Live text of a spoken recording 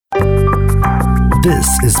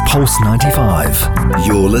This is Pulse 95.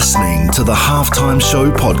 You're listening to the Halftime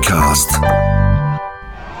Show podcast.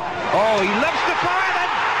 Oh, he lifts the fire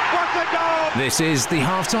and what a goal! This is the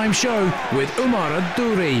Halftime Show with Umar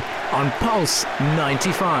Adouri on Pulse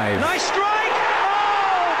 95. Nice strike!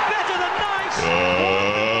 Oh, better than nice!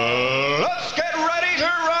 Let's get ready to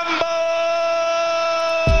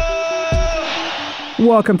rumble!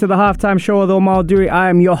 Welcome to the Halftime Show with Umar Adouri. I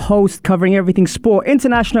am your host, covering everything sport,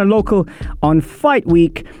 international, local, on Fight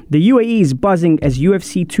Week. The UAE is buzzing as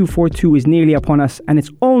UFC 242 is nearly upon us, and it's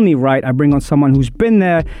only right I bring on someone who's been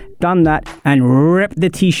there, done that, and ripped the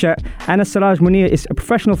t-shirt. Siraj Mounir is a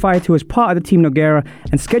professional fighter who is part of the Team Nogueira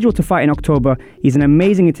and scheduled to fight in October. He's an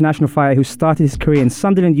amazing international fighter who started his career in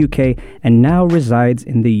Sunderland, UK, and now resides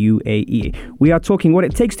in the UAE. We are talking what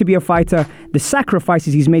it takes to be a fighter, the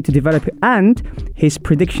sacrifices he's made to develop it, and his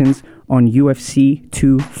predictions on UFC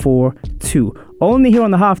 242. Only here on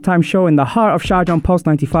the Halftime Show in the heart of Sharjah on Pulse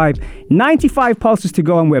 95. 95 pulses to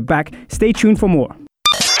go, and we're back. Stay tuned for more.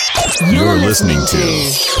 You're listening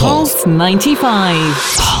to Pulse 95.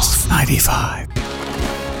 Pulse 95.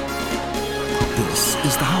 This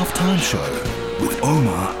is the Halftime Show with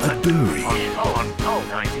Omar Adouri. On Pulse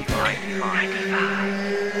 95.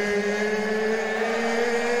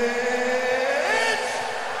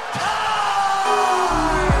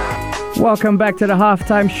 Welcome back to the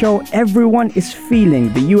Halftime Show. Everyone is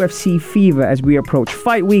feeling the UFC fever as we approach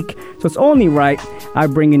Fight Week, so it's only right I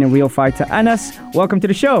bring in a real fighter. Anas, welcome to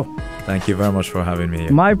the show. Thank you very much for having me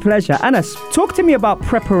here. My pleasure. Anas, talk to me about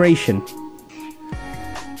preparation.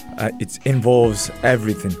 It involves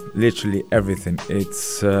everything, literally everything.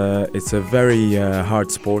 It's a very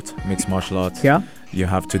hard sport, mixed martial arts. Yeah. You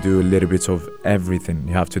have to do a little bit of everything.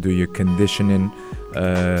 You have to do your conditioning,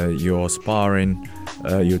 your sparring,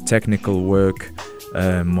 your technical work,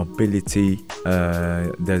 mobility.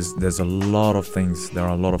 There's a lot of things. There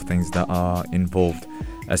are a lot of things that are involved,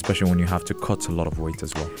 especially when you have to cut a lot of weight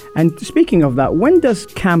as well. And speaking of that, when does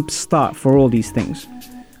camp start for all these things?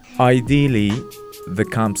 Ideally, the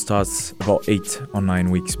camp starts about 8 or 9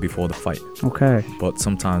 weeks before the fight. Okay. But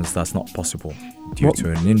sometimes that's not possible due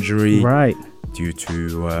to an injury, right? Due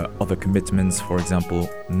to other commitments. For example,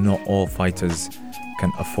 not all fighters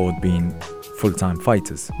can afford being full-time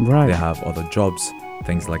fighters. Right. They have other jobs,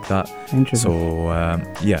 things like that. Interesting. So,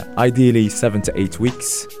 ideally 7 to 8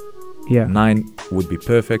 weeks. Yeah. 9 would be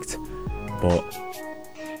perfect, but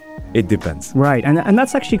it depends. Right, and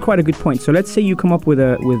that's actually quite a good point. So let's say you come up with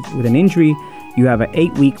an injury, you have an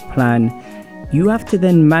 8-week plan. You have to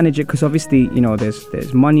then manage it because obviously, you know,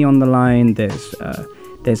 there's money on the line, there's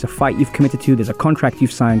a fight you've committed to, there's a contract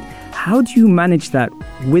you've signed. How do you manage that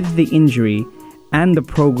with the injury and the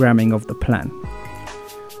programming of the plan?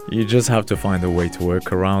 You just have to find a way to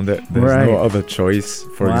work around it. There's no other choice.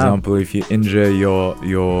 For example, if you injure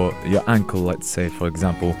your ankle, let's say, for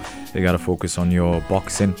example, you got to focus on your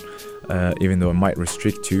boxing, even though it might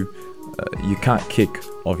restrict you. You can't kick,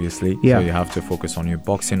 obviously, so you have to focus on your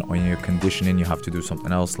boxing, on your conditioning. You have to do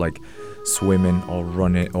something else like swimming or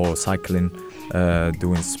running or cycling,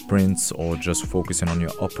 doing sprints, or just focusing on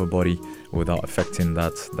your upper body without affecting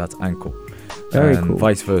that ankle. Very and cool.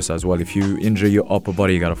 Vice versa as well. If you injure your upper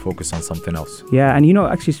body, you got to focus on something else. Yeah, and you know,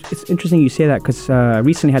 actually, it's interesting you say that because I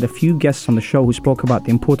recently had a few guests on the show who spoke about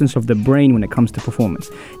the importance of the brain when it comes to performance.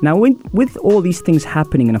 Now, with all these things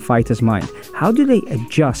happening in a fighter's mind, how do they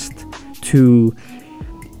adjust to...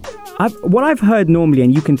 what I've heard normally,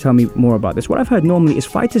 and you can tell me more about this, what I've heard normally is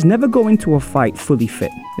fighters never go into a fight fully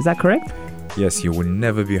fit. Is that correct? Yes, you will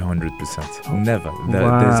never be 100%. Never.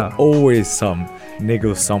 There's always some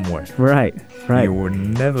niggle somewhere. Right. You will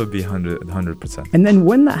never be 100%. And then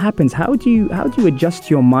when that happens, how do you adjust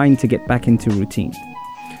your mind to get back into routine?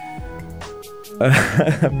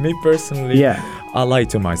 Me personally, I lie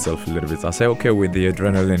to myself a little bit. I say, okay, with the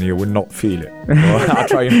adrenaline, you will not feel it. I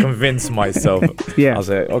try and convince myself. I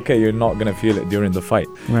say, okay, you're not going to feel it during the fight.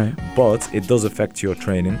 Right. But it does affect your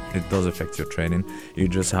training. You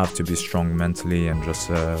just have to be strong mentally and just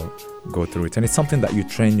go through it. And it's something that you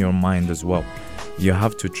train your mind as well. You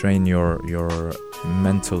have to train your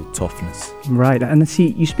mental toughness. Right. And see,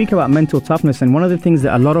 you speak about mental toughness, and one of the things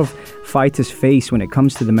that a lot of fighters face when it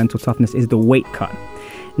comes to the mental toughness is the weight cut.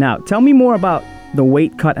 Now, tell me more about the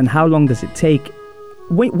weight cut and how long does it take?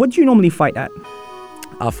 What do you normally fight at?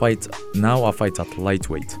 I fight at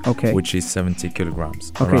lightweight, which is 70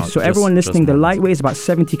 kilograms. Okay, so everyone listening, the lightweight is about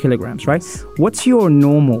 70 kilograms, right? What's your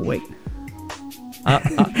normal weight?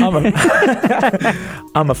 I'm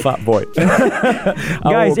a fat boy.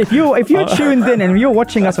 Guys, if you're tuned in and you're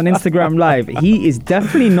watching us on Instagram Live, he is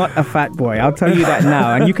definitely not a fat boy. I'll tell you that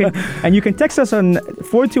now. And you can text us on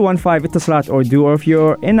 4215 Itasalat or do, or if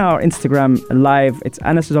you're in our Instagram Live, it's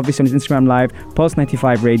Anas is obviously on his Instagram Live, Pulse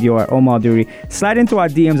 95 Radio or Omar Duri. Slide into our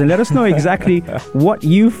DMs and let us know exactly what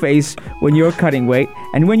you face when you're cutting weight.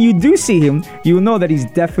 And when you do see him, you'll know that he's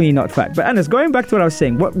definitely not fat. But Anas, going back to what I was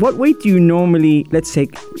saying, what weight do you normally, let's say,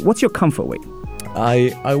 what's your comfort weight?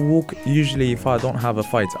 I walk, usually if I don't have a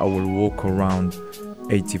fight, I will walk around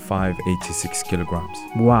 85, 86 kilograms.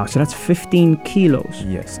 Wow, so that's 15 kilos.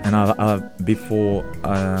 Yes, and before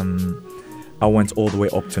I went all the way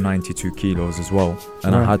up to 92 kilos as well,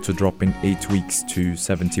 and I had to drop in 8 weeks to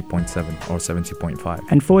 70.7 or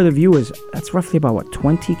 70.5. And for the viewers, that's roughly about what,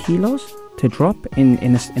 20 kilos to drop in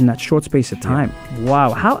that short space of time. Yeah.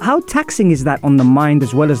 Wow, how taxing is that on the mind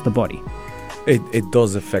as well as the body? It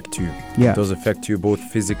does affect you. Yeah. It does affect you both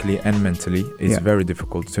physically and mentally. It's very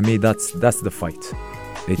difficult. To me, that's the fight.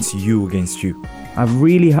 It's you against you. I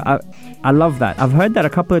love that. I've heard that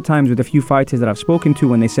a couple of times with a few fighters that I've spoken to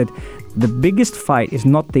when they said the biggest fight is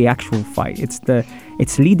not the actual fight.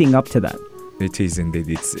 It's leading up to that. It is indeed.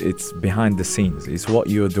 It's behind the scenes. It's what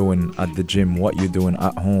you're doing at the gym, what you're doing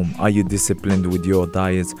at home. Are you disciplined with your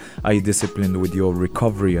diet? Are you disciplined with your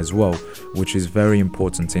recovery as well, which is very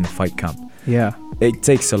important in fight camp. Yeah. It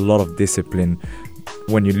takes a lot of discipline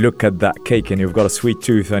when you look at that cake and you've got a sweet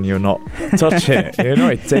tooth and you're not touching it.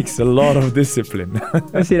 It takes a lot of discipline.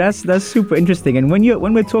 See, that's super interesting. And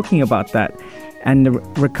when we're talking about that and the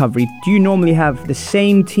recovery, do you normally have the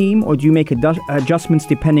same team or do you make adjustments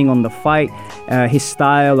depending on the fight, his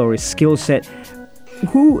style or his skill set?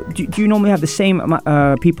 Do you normally have the same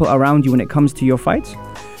people around you when it comes to your fights?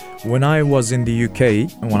 When I was in the UK,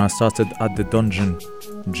 and when I started at the Dungeon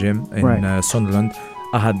Gym in Sunderland,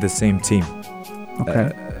 I had the same team.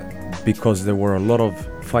 Okay. Because there were a lot of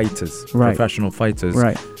fighters, professional fighters.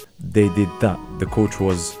 Right. They did that. The coach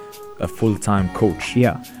was a full-time coach.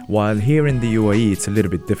 Yeah. While here in the UAE, it's a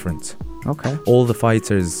little bit different. Okay.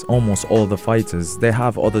 Almost all the fighters, they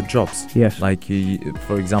have other jobs. Yes. Like,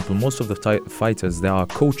 for example, most of the fighters, they are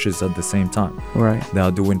coaches at the same time. Right. They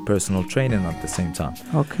are doing personal training at the same time.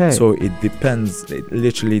 Okay. So it depends. It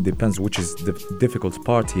literally depends, which is the difficult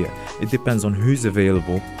part here. It depends on who's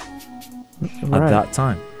available at that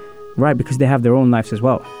time. Right, because they have their own lives as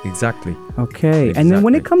well. Exactly. Okay. Exactly. And then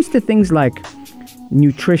when it comes to things like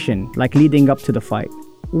nutrition, like leading up to the fight,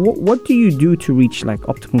 what do you do to reach like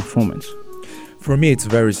optimal performance? For me, it's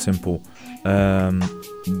very simple.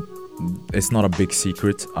 It's not a big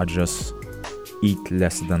secret. I just eat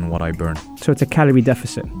less than what I burn. So it's a calorie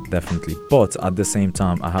deficit. Definitely. But at the same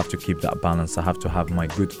time, I have to keep that balance. I have to have my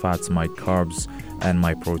good fats, my carbs, and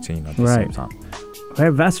my protein at the same time. Right,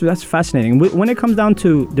 that's fascinating. When it comes down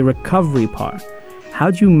to the recovery part, how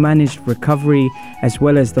do you manage recovery as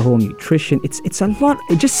well as the whole nutrition? It's a lot.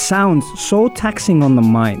 It just sounds so taxing on the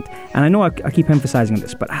mind. And I know I keep emphasizing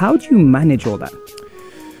this, but how do you manage all that?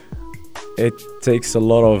 It takes a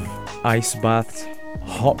lot of ice baths,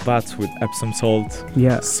 hot baths with Epsom salt,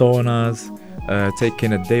 saunas,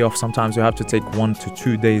 taking a day off. Sometimes you have to take 1 to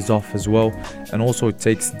 2 days off as well. And also it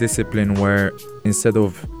takes discipline where instead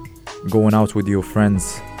of going out with your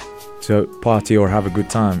friends to party or have a good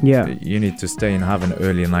time, you need to stay and have an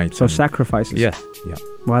early night. So sacrifices. Yeah.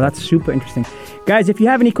 Wow, that's super interesting. Guys, if you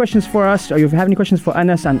have any questions for us or you have any questions for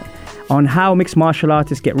Anas and on how mixed martial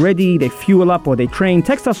artists get ready, they fuel up or they train,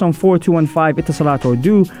 text us on 4215 Itasalat or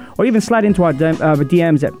do, or even slide into our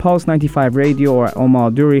DMs at Pulse 95 Radio or at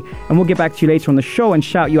Omar Duri, and we'll get back to you later on the show and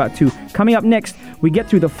shout you out too. Coming up next, we get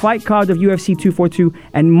through the fight card of UFC 242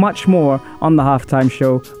 and much more on the Halftime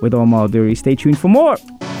Show with Omar Duri. Stay tuned for more.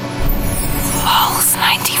 Pulse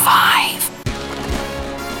 95.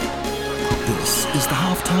 This is the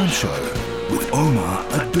Halftime Show with Omar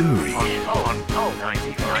Aduri. On Pulse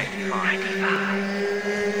 95.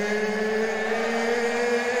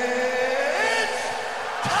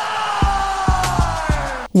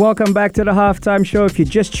 Welcome back to the Halftime Show. If you're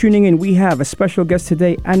just tuning in, we have a special guest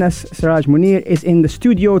today. Anas Siraj Mounir is in the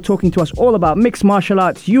studio talking to us all about mixed martial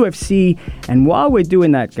arts, UFC. And while we're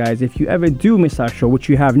doing that, guys, if you ever do miss our show, which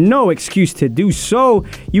you have no excuse to do so,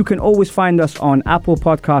 you can always find us on Apple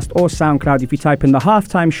Podcast or SoundCloud. If you type in the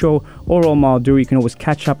Halftime Show or Omar Duri, you can always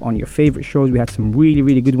catch up on your favorite shows. We had some really,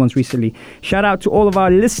 really good ones recently. Shout out to all of our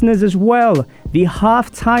listeners as well. The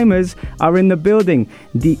half-timers are in the building.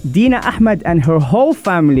 Dina Ahmed and her whole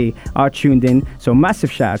family are tuned in. So massive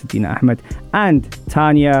shout out to Dina Ahmed and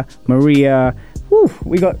Tanya, Maria.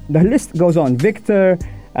 We got the list goes on. Victor,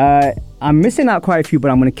 I'm missing out quite a few,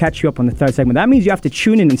 but I'm going to catch you up on the third segment. That means you have to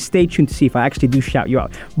tune in and stay tuned to see if I actually do shout you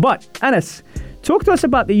out. But, Anas, talk to us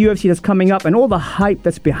about the UFC that's coming up and all the hype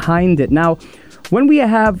that's behind it. Now, when we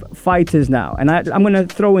have fighters now, and I'm going to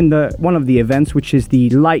throw in one of the events, which is the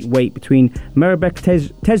lightweight between Mairbek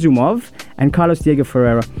Tezumov and Carlos Diego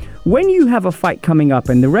Ferreira. When you have a fight coming up,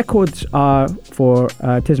 and the records are for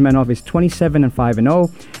Tezmanov is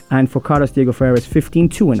 27-5-0, and for Carlos Diego Ferreira is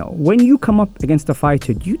 15-2-0. When you come up against a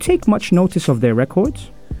fighter, do you take much notice of their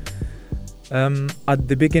records? At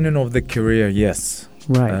the beginning of the career, yes.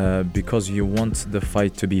 Right. Because you want the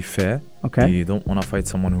fight to be fair. Okay. You don't want to fight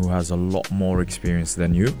someone who has a lot more experience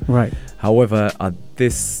than you. Right. However, at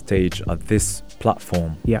this stage, at this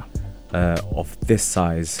platform, yeah, of this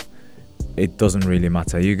size, it doesn't really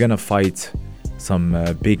matter. You're going to fight some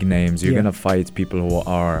big names. You're going to fight people who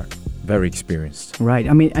are very experienced. Right.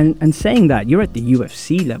 I mean, and saying that, you're at the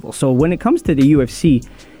UFC level. So when it comes to the UFC,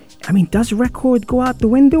 I mean, does record go out the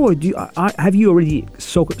window, or have you already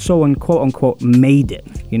so and quote unquote made it?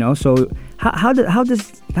 You know, so how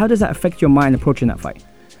does that affect your mind approaching that fight?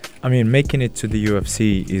 I mean, making it to the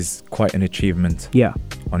UFC is quite an achievement. Yeah.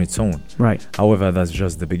 On its own. Right. However, that's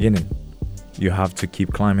just the beginning. You have to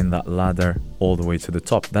keep climbing that ladder all the way to the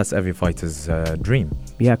top. That's every fighter's dream.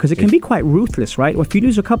 Yeah, because it can be quite ruthless, right? Well, if you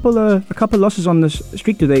lose a couple losses on the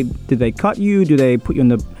streak, do they cut you? Do they put you on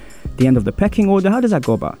the end of the pecking order? How does that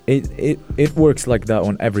go about? It works like that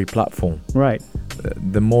on every platform. Right.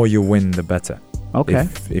 The more you win, the better. Okay.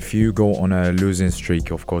 If you go on a losing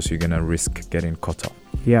streak, of course, you're going to risk getting cut off.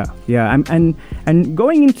 Yeah. And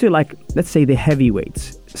going into, like, let's say the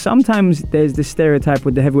heavyweights, sometimes there's this stereotype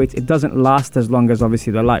with the heavyweights, it doesn't last as long as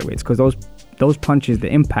obviously the lightweights, because those punches, the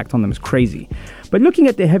impact on them is crazy. But looking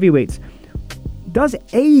at the heavyweights, does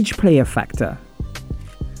age play a factor?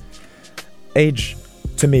 Age,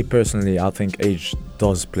 to me personally, I think age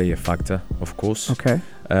does play a factor, of course. Okay.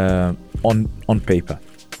 On paper.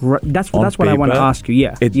 That's what I want to ask you.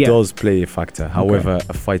 Yeah, it does play a factor. However,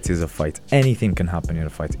 a fight is a fight. Anything can happen in a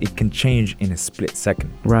fight. It can change in a split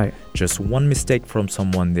second. Right. Just one mistake from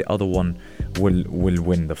someone, the other one will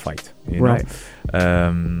win the fight. You right.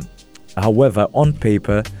 know? However, on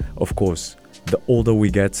paper, of course, the older we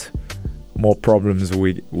get, more problems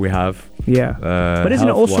we have. Yeah. But isn't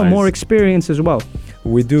it also more experience as well?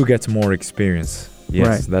 We do get more experience. Yes,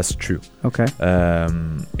 right. That's true. Okay.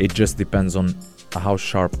 It just depends on how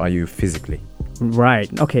sharp are you physically.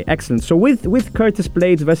 Right. Okay, excellent. So with Curtis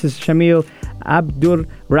Blades versus Shamil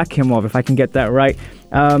Abdurakhimov, if I can get that right.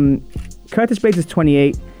 Curtis Blades is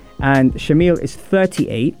 28 and Shamil is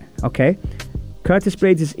 38. Okay. Curtis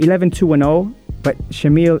Blades is 11-2-0, but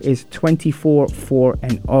Shamil is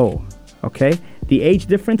 24-4-0. Okay. The age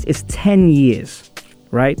difference is 10 years.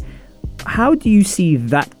 Right. How do you see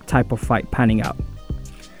that type of fight panning out?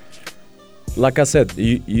 Like I said,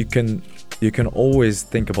 you can always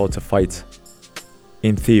think about a fight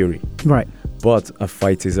in theory. Right. But a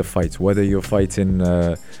fight is a fight. Whether you're fighting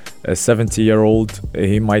a 70-year-old,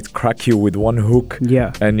 he might crack you with one hook,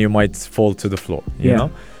 and you might fall to the floor, you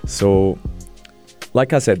know? So,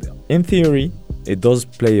 like I said, in theory, it does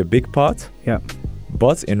play a big part. Yeah.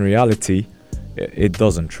 But in reality, it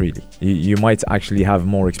doesn't really. You might actually have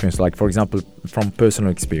more experience. Like, for example, from personal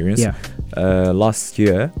experience, last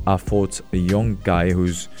year, I fought a young guy who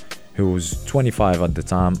was 25 at the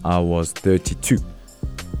time. I was 32.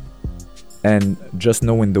 And just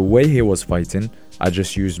knowing the way he was fighting, I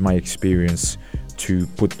just used my experience to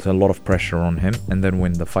put a lot of pressure on him and then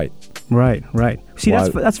win the fight. Right. See,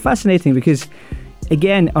 that's fascinating because,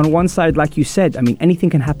 again, on one side, like you said, I mean, anything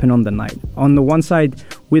can happen on the night. On the one side,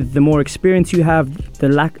 with the more experience you have, the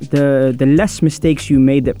less mistakes you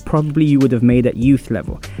made that probably you would have made at youth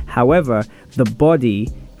level. However, the body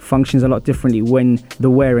functions a lot differently when the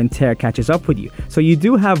wear and tear catches up with you. So you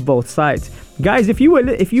do have both sides. Guys, if you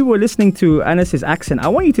were listening to Anas's accent, I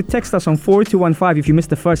want you to text us on 4215 if you missed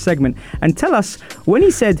the first segment and tell us when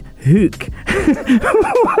he said hook,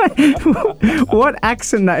 what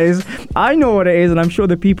accent that is. I know what it is, and I'm sure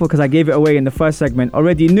the people, because I gave it away in the first segment,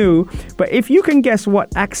 already knew. But if you can guess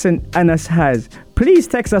what accent Anas has, please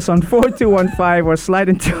text us on 4215 or slide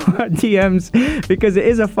into our DMs, because it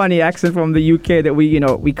is a funny accent from the UK that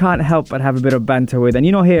we can't help but have a bit of banter with. And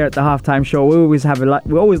here at the Halftime Show, we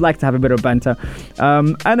always like to have a bit of banter.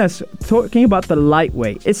 Anas, talking about the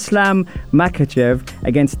lightweight, Islam Makhachev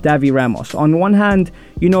against Davi Ramos. On one hand,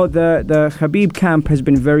 the Khabib camp has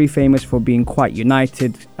been very famous for being quite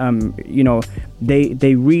united.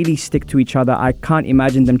 They really stick to each other. I can't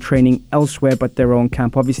imagine them training elsewhere but their own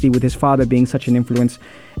camp. Obviously, with his father being such an influence,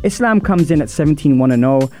 Islam comes in at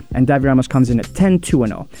 17-1-0 and Davi Ramos comes in at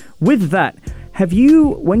 10-2-0. With that,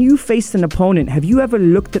 when you faced an opponent, have you ever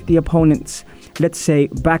looked at the opponent's, let's say,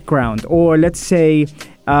 background, or let's say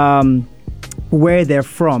where they're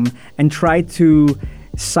from, and tried to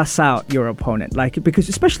suss out your opponent? Like, because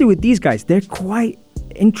especially with these guys, they're quite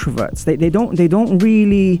introverts. They don't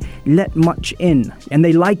really let much in, and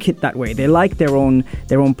they like it that way. They like their own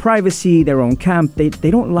privacy, their own camp. They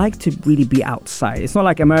don't like to really be outside. It's not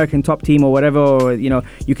like American Top Team or whatever, or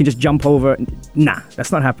you can just jump over. Nah,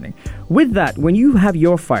 that's not happening. With that, when you have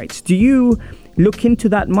your fights, do you look into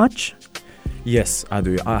that much? Yes, I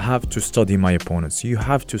do. I have to study my opponents. You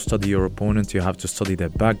have to study your opponent. You have to study their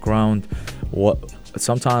background.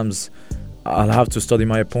 Sometimes I'll have to study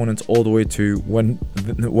my opponents all the way to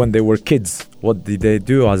when they were kids. What did they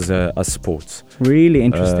do as sports? Really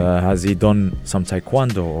interesting. Has he done some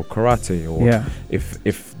taekwondo or karate? Or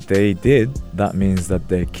if they did, that means that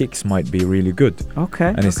their kicks might be really good. Okay.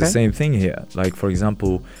 And it's the same thing here. Like, for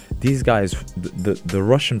example, these guys, the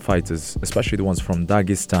Russian fighters, especially the ones from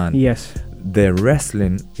Dagestan, yes, their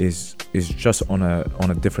wrestling is just on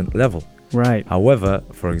a different level. Right. However,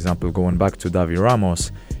 for example, going back to Davi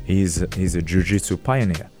Ramos, he's a jiu-jitsu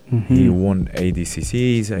pioneer. Mm-hmm. He won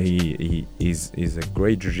ADCCs. He is a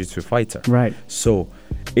great jiu-jitsu fighter. Right. So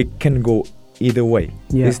it can go either way.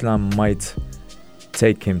 Yeah. Islam might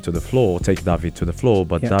take Davi to the floor,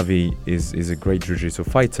 but Davi is a great jiu-jitsu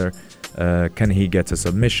fighter. Can he get a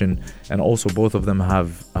submission? And also both of them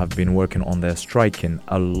have been working on their striking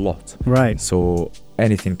a lot. Right. So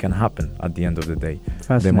anything can happen at the end of the day.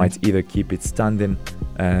 They might either keep it standing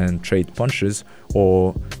and trade punches,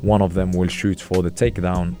 or one of them will shoot for the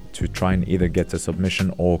takedown to try and either get a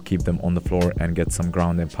submission or keep them on the floor and get some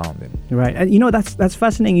ground and pounding. Right. And that's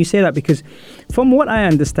fascinating you say that, because from what I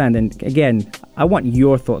understand, and again, I want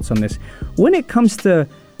your thoughts on this, when it comes to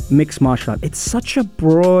mixed martial art, it's such a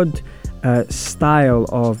broad style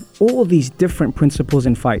of all these different principles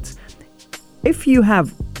in fights. If you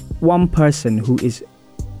have one person who is,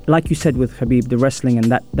 like you said with Khabib, the wrestling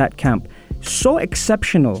and that camp, so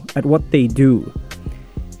exceptional at what they do,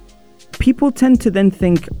 people tend to then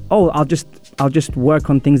think, oh, I'll just work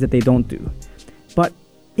on things that they don't do. But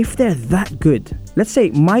if they're that good, let's say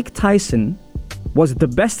Mike Tyson was the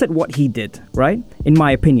best at what he did, right? In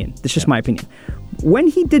my opinion, that's just my opinion. When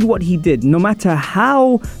he did what he did, no matter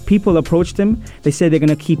how people approached him, they say they're going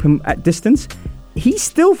to keep him at distance, he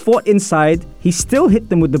still fought inside, he still hit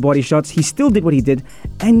them with the body shots, he still did what he did,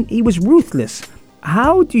 and he was ruthless.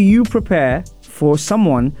 How do you prepare for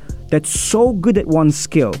someone that's so good at one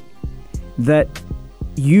skill that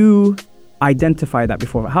you identify that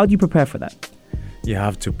before? How do you prepare for that? You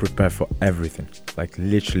have to prepare for everything. Like,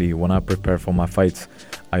 literally, when I prepare for my fights,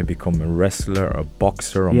 I become a wrestler, a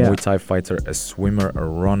boxer, a Muay Thai fighter, a swimmer, a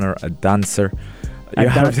runner, a dancer. I'm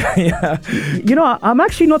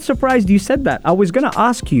actually not surprised you said that. I was going to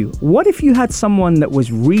ask you, what if you had someone that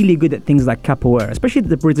was really good at things like capoeira, especially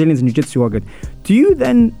the Brazilians in jiu-jitsu are good. Do you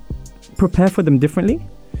then prepare for them differently?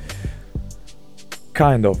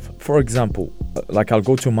 Kind of. For example, like, I'll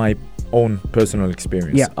go to my own personal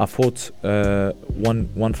experience. Yeah. I fought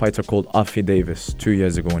one fighter called Afi Davis 2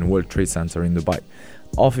 years ago in World Trade Center in Dubai.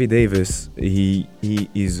 Afi Davis, he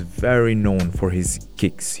is very known for his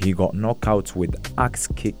kicks. He got knockouts with axe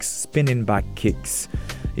kicks, spinning back kicks.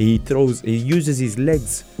 He uses his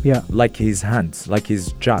legs like his hands, like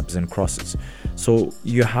his jabs and crosses. So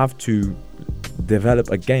you have to develop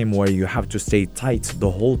a game where you have to stay tight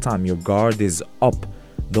the whole time. Your guard is up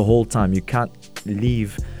the whole time. You can't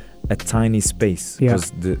leave a tiny space,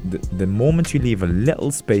 because the moment you leave a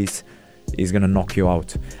little space, he's gonna knock you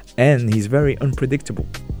out. And he's very unpredictable.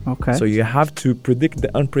 Okay. So you have to predict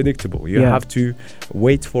the unpredictable. You have to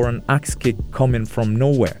wait for an axe kick coming from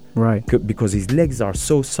nowhere. Right. Because his legs are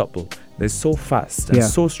so supple, they're so fast and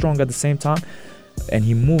so strong at the same time, and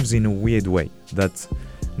he moves in a weird way that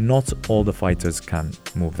not all the fighters can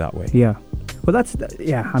move that way. Yeah. Well,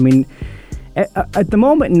 I mean, at the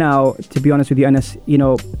moment now, to be honest with you, Anas,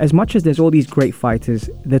 as much as there's all these great fighters,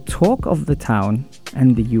 the talk of the town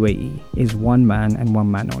and the UAE is one man and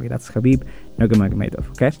one man only. That's Khabib Nurmagomedov,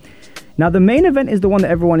 okay? Now, the main event is the one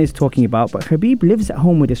that everyone is talking about, but Khabib lives at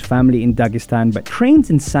home with his family in Dagestan, but trains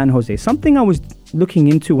in San Jose. Something I was looking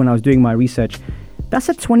into when I was doing my research, that's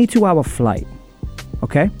a 22-hour flight,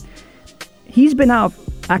 okay? He's been out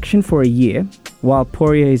of action for a year, while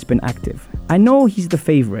Poirier has been active. I know he's the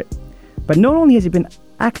favorite, but not only has he been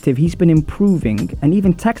active, he's been improving and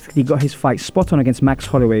even tactically got his fight spot on against Max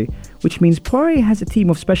Holloway, which means Poirier has a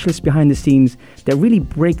team of specialists behind the scenes that really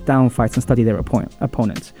break down fights and study their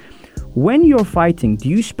opponents. When you're fighting, do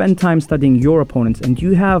you spend time studying your opponents, and do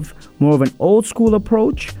you have more of an old school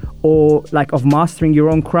approach or like of mastering your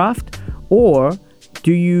own craft, Or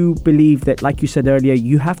do you believe that, like you said earlier,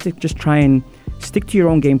 you have to just try and stick to your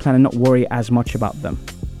own game plan and not worry as much about them?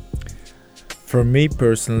 For me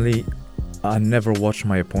personally, I never watch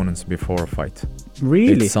my opponents before a fight.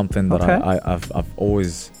 Really? It's something that I've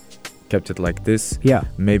always kept it like this. Yeah.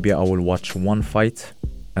 Maybe I will watch one fight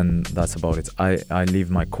and that's about it. I leave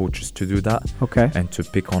my coaches to do that. Okay. And to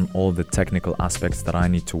pick on all the technical aspects that I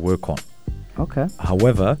need to work on. Okay.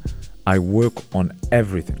 However, I work on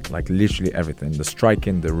everything, like literally everything. The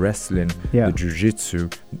striking, the wrestling, the jiu-jitsu,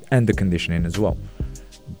 and the conditioning as well.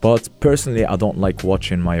 But personally, I don't like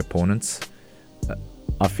watching my opponents.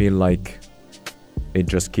 I feel like it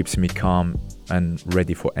just keeps me calm and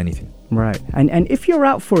ready for anything. Right. And if you're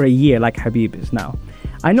out for a year like Khabib is now,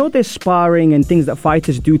 I know there's sparring and things that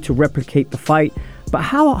fighters do to replicate the fight, but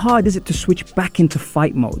how hard is it to switch back into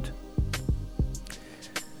fight mode?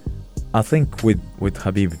 I think with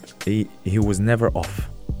Khabib, he was never off.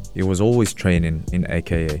 He was always training in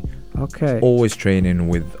AKA. Okay. Always training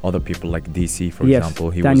with other people like DC, for example.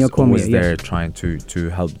 He Daniel was always Cormier, there trying to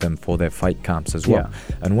help them for their fight camps as well.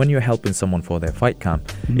 And when you're helping someone for their fight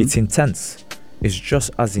camp, it's intense. It's just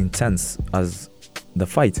as intense as the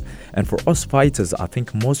fight. And for us fighters, I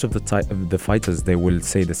think most of the fighters, they will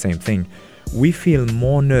say the same thing. We feel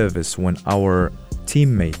more nervous when our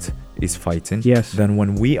teammate is fighting than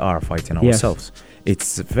when we are fighting ourselves.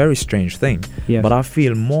 It's a very strange thing, but I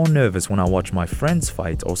feel more nervous when I watch my friends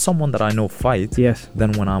fight or someone that I know fight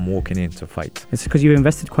than when I'm walking in to fight. It's because you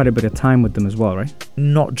invested quite a bit of time with them as well, right?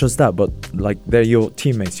 Not just that, but like they're your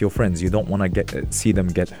teammates, your friends. You don't want to see them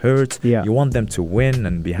get hurt. You want them to win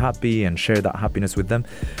and be happy and share that happiness with them.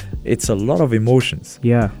 It's a lot of emotions.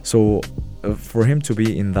 So for him to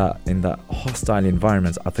be in that hostile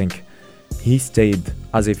environment, I think he stayed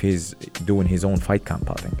as if he's doing his own fight camp,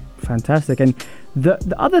 I think. Fantastic. And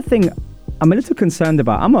the other thing I'm a little concerned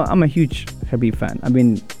about, I'm a huge Khabib fan. I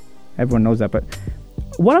mean, everyone knows that, but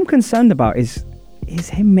what I'm concerned about is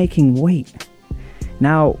him making weight.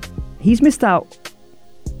 Now, he's missed out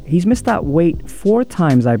weight 4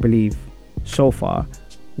 times, I believe, so far,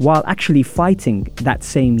 while actually fighting that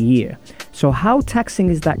same year. So how taxing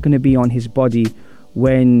is that going to be on his body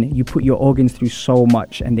when you put your organs through so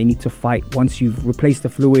much and they need to fight once you've replaced the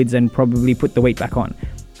fluids and probably put the weight back on?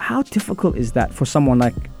 How difficult is that for someone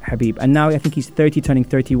like Khabib? And now I think he's 30, turning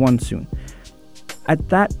 31 soon. At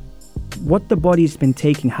that, what the body's been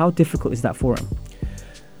taking, how difficult is that for him?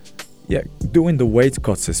 Yeah, doing the weight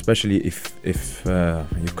cuts, especially if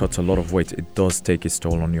you cut a lot of weight, it does take its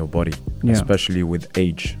toll on your body, especially with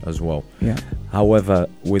age as well. However,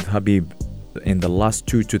 with Khabib, in the last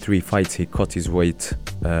 2 to 3 fights, he cut his weight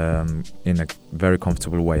in a very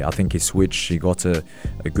comfortable way. I think he switched. He got a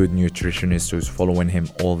good nutritionist who's following him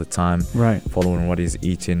all the time, following what he's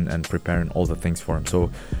eating and preparing all the things for him.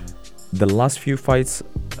 So the last few fights,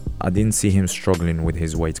 I didn't see him struggling with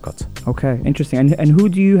his weight cut. Okay, interesting. And who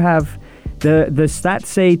do you have? The stats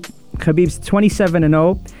say Khabib's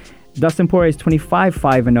 27-0, Dustin Poirier is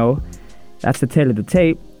 25-5-0. That's the tail of the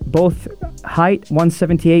tape. Both height,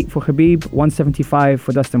 178 for Khabib, 175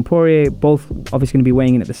 for Dustin Poirier. Both obviously going to be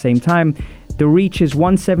weighing in at the same time. The reach is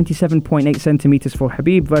 177.8 centimeters for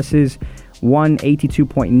Khabib versus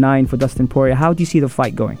 182.9 for Dustin Poirier. How do you see the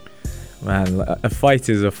fight going? Man, a fight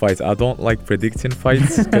is a fight. I don't like predicting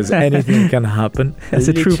fights because anything can happen. That's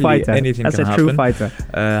a true fighter. Anything That's can a happen. True fighter.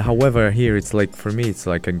 However, here it's like, for me, it's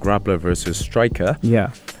like a grappler versus striker.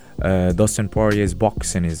 Yeah. Dustin Poirier's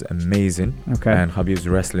boxing is amazing. Okay. And Khabib's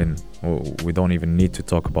wrestling, we don't even need to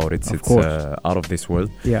talk about it. It's out of this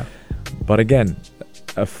world. Yeah. But again,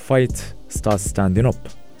 a fight starts standing up.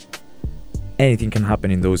 Anything can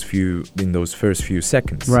happen in those first few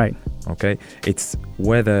seconds. Right. Okay. It's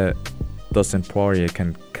whether Dustin Poirier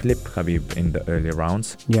can clip Khabib in the early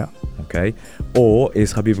rounds. Yeah. Okay. Or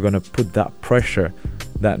is Khabib gonna put that pressure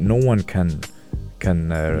that no one can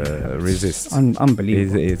resist?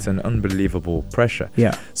 Unbelievable. It's an unbelievable pressure.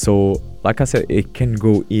 Yeah. So, like I said, it can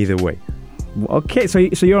go either way. Okay. So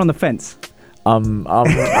you're on the fence. I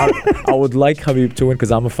would like Khabib to win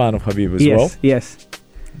because I'm a fan of Khabib as well. Yes.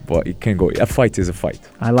 But it can go. A fight is a fight.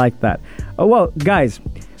 I like that. Oh, well, guys,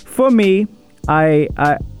 for me,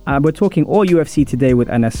 we're talking all UFC today with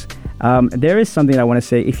Anas. There is something I want to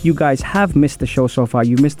say. If you guys have missed the show so far,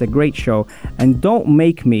 you missed a great show. And don't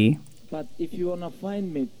make me... But if you want to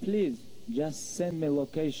find me, please just send me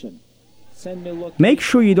location. Make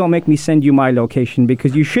sure you don't make me send you my location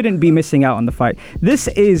because you shouldn't be missing out on the fight. This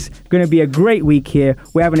is going to be a great week here.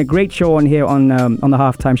 We're having a great show on here on the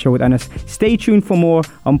Halftime Show with Anas. Stay tuned for more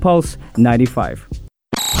on Pulse 95.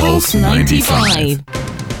 Pulse 95.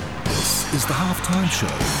 This is the Halftime Show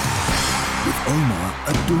with Omar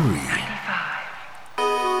Adouri.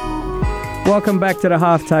 Welcome back to the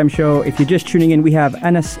Halftime Show. If you're just tuning in, we have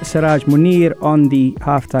Anas, Siraj, Mounir on the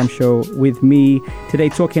Halftime Show with me today,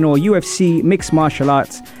 talking all UFC, mixed martial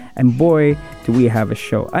arts, and boy, do we have a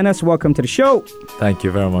show. Anas, welcome to the show. Thank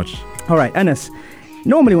you very much. All right, Anas,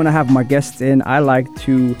 normally when I have my guests in, I like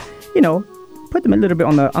to, put them a little bit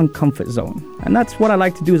on the uncomfort zone. And that's what I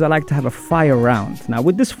like to do, is I like to have a fire round. Now,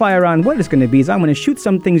 with this fire round, what it's going to be is I'm going to shoot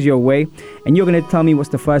some things your way, and you're going to tell me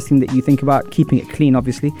what's the first thing that you think about, keeping it clean,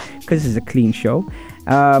 obviously, because this is a clean show.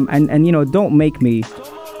 And don't make me...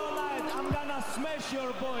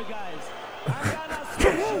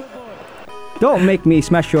 Don't make me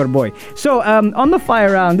smash your boy. So, on the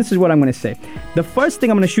fire round, this is what I'm going to say. The first thing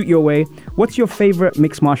I'm going to shoot your way, what's your favorite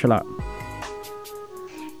mixed martial art?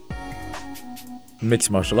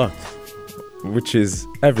 Mixed martial art, which is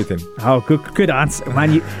everything. Oh, good answer,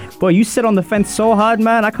 man. You sit on the fence so hard,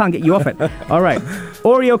 man. I can't get you off it. All right,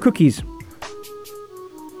 Oreo cookies.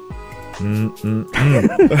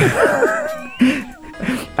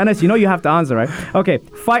 Anas, you have to answer, right? Okay,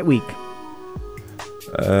 fight week.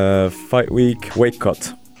 Fight week, weight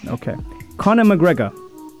cut. Okay, Conor McGregor.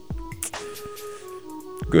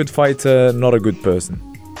 Good fighter, not a good person.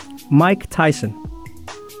 Mike Tyson.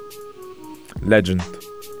 Legend.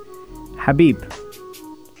 Habib.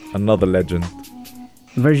 Another legend.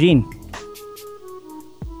 Virgin.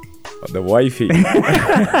 The wifey.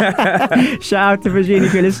 Shout out to Virgin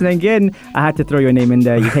if you're listening again. I had to throw your name in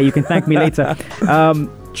there. Okay, you can thank me later.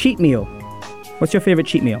 Cheat meal. What's your favorite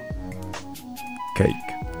cheat meal?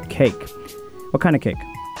 Cake. What kind of cake?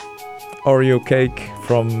 Oreo cake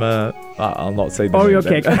from... I'll not say the Oreo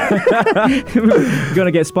name cake. You're going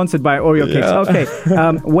to get sponsored by Oreo cakes. Okay.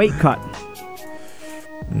 Weight cut.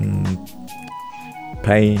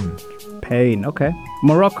 Pain. Okay.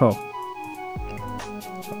 Morocco.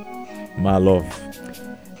 My love.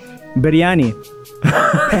 Biryani.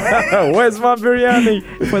 Where's my biryani?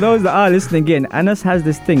 For those that are listening in, Anas has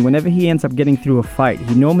this thing. Whenever he ends up getting through a fight,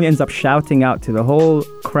 he normally ends up shouting out to the whole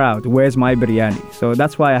crowd, "Where's my biryani?" So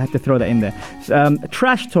that's why I had to throw that in there.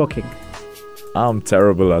 Trash talking. I'm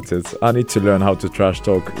terrible at it. I need to learn how to trash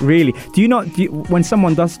talk. Really? When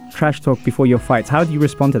someone does trash talk before your fights, how do you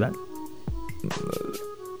respond to that?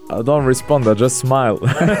 I don't respond, I just smile.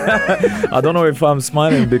 I don't know if I'm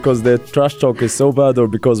smiling because the trash talk is so bad or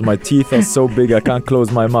because my teeth are so big I can't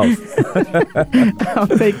close my mouth. I'll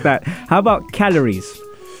take that. How about calories?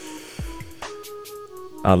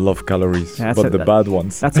 I love calories, but the bad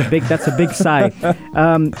ones. That's a big sigh.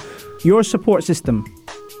 Your support system.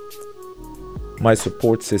 My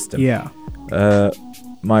support system. Yeah.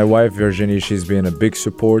 My wife Virginie, she's been a big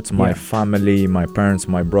support. My family, my parents,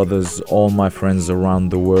 my brothers, all my friends around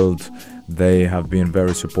the world, they have been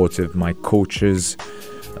very supportive. My coaches,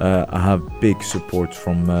 I have big support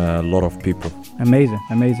from a lot of people. Amazing.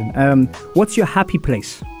 What's your happy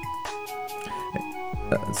place?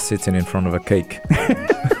 Sitting in front of a cake.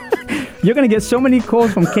 You're going to get so many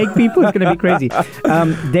calls from cake people, it's going to be crazy.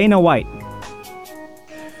 Dana White.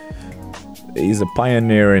 He's a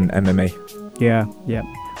pioneer in MMA. Yeah.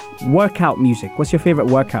 Workout music. What's your favorite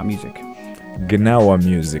workout music? Gnawa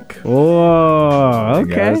music. Oh,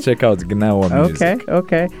 okay. Let's check out Gnawa music.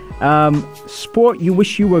 Okay. Sport you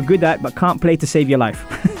wish you were good at but can't play to save your life.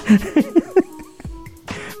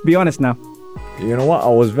 Be honest now. You know what? I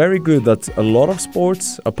was very good at a lot of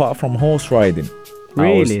sports apart from horse riding.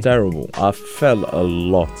 Really? I was terrible. I fell a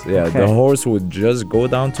lot. Yeah, Okay. The horse would just go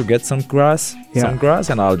down to get some grass,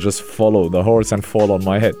 and I'll just follow the horse and fall on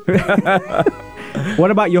my head. What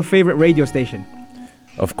about your favorite radio station?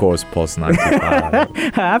 Of course, Pulse 95.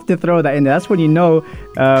 I have to throw that in there. That's when you know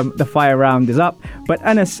the fire round is up. But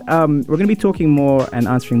Anas, we're going to be talking more and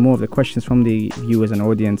answering more of the questions from the viewers and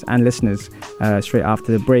audience and listeners straight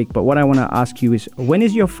after the break. But what I want to ask you is, when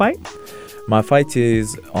is your fight? My fight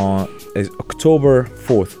is October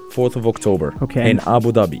 4th of October. Okay. In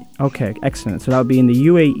Abu Dhabi. Okay, excellent. So that'll be in the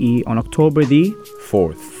UAE on October the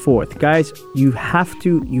 4th. Guys, you have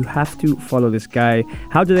to follow this guy.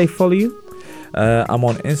 How do they follow you? I'm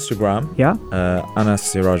on Instagram. Yeah. Anas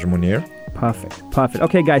Siraj Mounir. Perfect.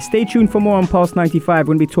 Okay, guys, stay tuned for more on Pulse 95.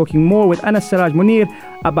 We're going to be talking more with Anas Siraj Mounir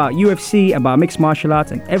about UFC, about mixed martial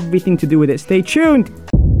arts, and everything to do with it. Stay tuned.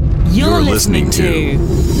 You're listening to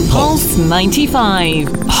Pulse 95.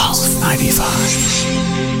 Pulse 95.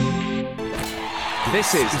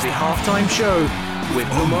 This is the Halftime Show with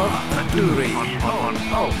Umar Duri. On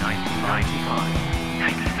Pulse 95.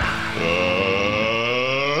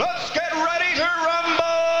 Let's get ready to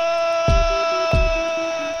rumble!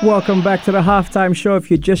 Welcome back to the Halftime Show. If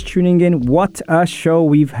you're just tuning in, what a show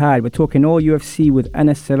we've had. We're talking all UFC with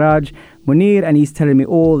Anas Siraj, Mounir, and he's telling me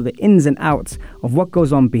all the ins and outs of what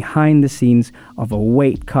goes on behind the scenes of a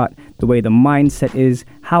weight cut, the way the mindset is,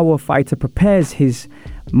 how a fighter prepares his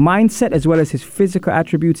mindset as well as his physical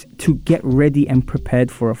attributes to get ready and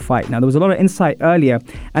prepared for a fight. Now, there was a lot of insight earlier,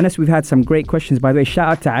 and as we've had some great questions. By the way, shout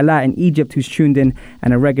out to Ala in Egypt who's tuned in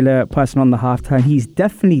and a regular person on the halftime. He's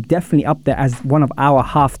definitely up there as one of our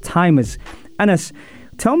half-timers. Anas,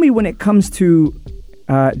 tell me, when it comes to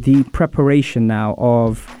the preparation now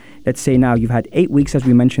of, let's say now you've had 8 weeks, as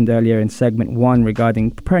we mentioned earlier in segment 1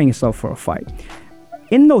 regarding preparing yourself for a fight.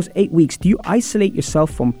 In those 8 weeks, do you isolate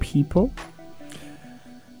yourself from people?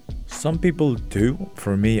 Some people do.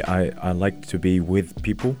 For me, I like to be with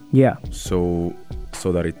people. Yeah. So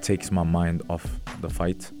that it takes my mind off the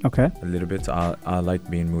fight. Okay. A little bit. I like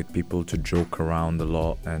being with people, to joke around a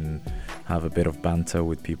lot and have a bit of banter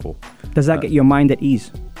with people. Does that get your mind at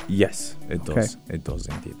ease? Yes, it does. Okay. It does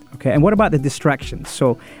indeed. Okay. And what about the distractions?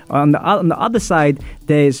 So on the other side,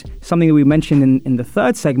 there's something that we mentioned in the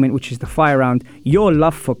third segment, which is the fire round, your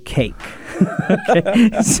love for cake. Okay.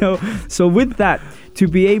 So with that, to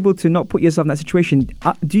be able to not put yourself in that situation,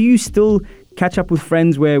 do you still catch up with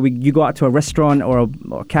friends where you go out to a restaurant or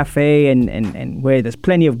a cafe and where there's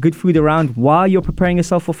plenty of good food around while you're preparing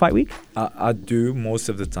yourself for fight week? I do most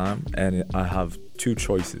of the time, and I have two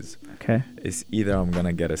choices. Okay. It's either I'm going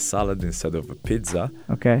to get a salad instead of a pizza.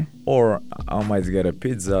 Okay. Or I might get a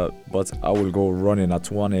pizza, but I will go running at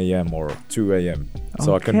 1 a.m. or 2 a.m.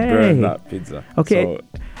 So I can burn that pizza. Okay. So,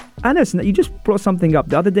 Anas, you just brought something up.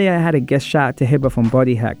 The other day I had a guest, shout out to Hiba from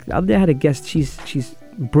Body Hack. The other day I had a guest, she's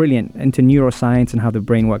brilliant into neuroscience and how the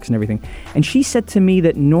brain works and everything. And she said to me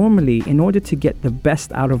that normally, in order to get the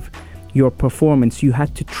best out of your performance, you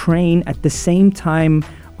had to train at the same time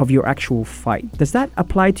of your actual fight. Does that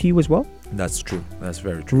apply to you as well? That's true. That's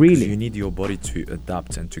very true. Really? You need your body to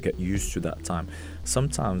adapt and to get used to that time.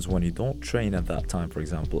 Sometimes when you don't train at that time, for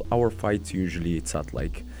example, our fights usually it's at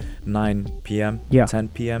like 9 p.m., 10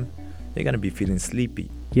 p.m. You're going to be feeling sleepy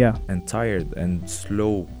and tired and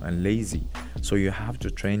slow and lazy. So you have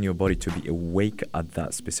to train your body to be awake at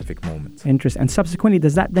that specific moment. Interesting. And subsequently,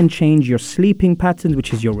 does that then change your sleeping patterns,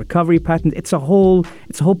 which is your recovery patterns? It's a whole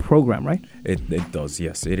program, right? It does,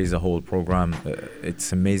 yes. It is a whole program.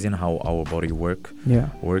 It's amazing how our body works.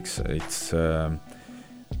 It's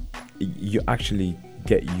you actually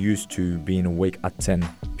get used to being awake at 10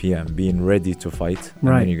 p.m., being ready to fight, and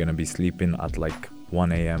then you're going to be sleeping at like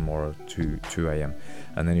 1 a.m. or 2 a.m.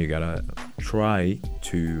 And then you got to try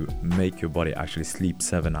to make your body actually sleep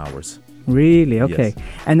 7 hours. Really? Okay. Yes.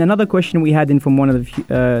 And another question we had in from one of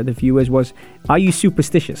the viewers was, are you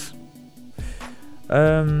superstitious?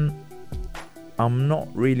 I'm not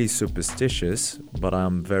really superstitious, but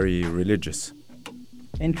I'm very religious.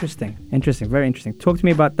 Interesting. Very interesting. Talk to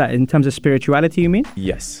me about that in terms of spirituality, you mean?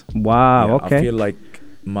 Yes. Wow, yeah, okay. I feel like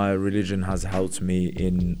my religion has helped me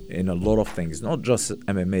in a lot of things, not just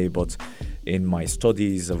MMA, but in my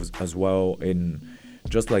studies as well, in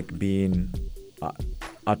just like being,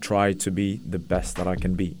 I try to be the best that I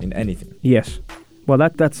can be in anything. Yes. Well,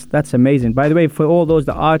 that's amazing. By the way, for all those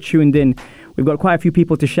that are tuned in, we've got quite a few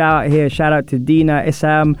people to shout out here. Shout out to Dina,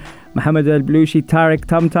 Isam, Mohammed Al-Blushi, Tariq,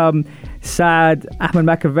 Tumtum, Saad, Ahmed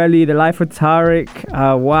Machiavelli, The Life of Tariq.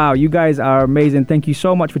 Wow, you guys are amazing. Thank you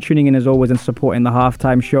so much for tuning in as always and supporting the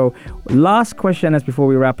Halftime Show. Last question as before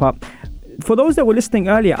we wrap up. For those that were listening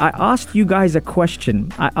earlier, I asked you guys a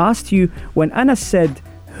question. I asked you, when Anas said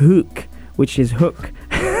hook, which is hook,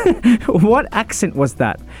 what accent was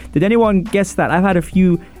that? Did anyone guess that? I've had a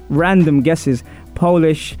few random guesses.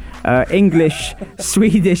 Polish, English,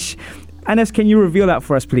 Swedish. Anas, can you reveal that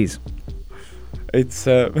for us, please? It's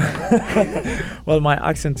well, my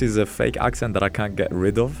accent is a fake accent that I can't get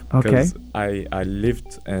rid of because I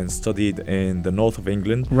lived and studied in the north of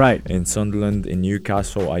England, right? In Sunderland, in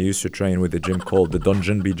Newcastle. I used to train with a gym called the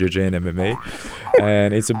Dungeon BJJ and MMA,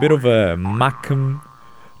 and it's a bit of a Macam,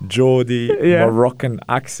 Geordie, Moroccan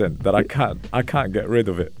accent that I can't get rid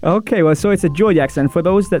of it. Okay, well, so it's a Geordie accent. For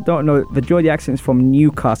those that don't know, the Geordie accent is from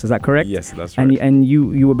Newcastle. Is that correct? Yes, that's right. And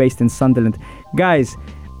you were based in Sunderland, guys.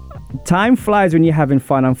 Time flies when you're having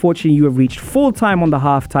fun. Unfortunately, you have reached full time on the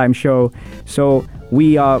Halftime Show, so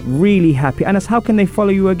we are really happy. Anas, how can they follow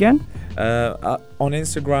you again? On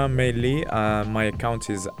Instagram mainly. My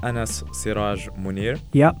account is Anas Siraj Mounir.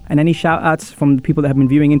 Yeah, and any shout outs from the people that have been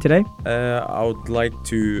viewing in today? I would like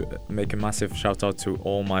to make a massive shout out to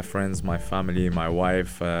all my friends, my family, my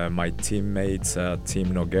wife, my teammates, Team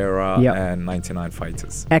Noguera, and 99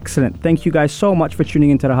 Fighters. Excellent. Thank you guys so much for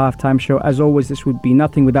tuning into the Halftime Show. As always, this would be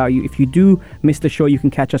nothing without you. If you do miss the show, you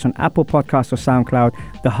can catch us on Apple Podcasts or SoundCloud,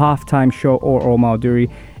 the Halftime Show or Omar Duri.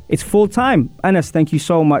 it's full time. Anas, thank you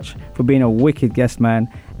so much for being a wicked guest, man.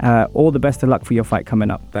 All the best of luck for your fight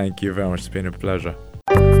coming up. Thank you very much. It's been a pleasure.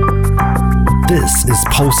 This is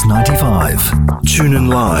Pulse 95. Tune in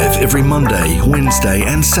live every Monday, Wednesday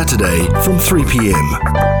and Saturday from 3 p.m.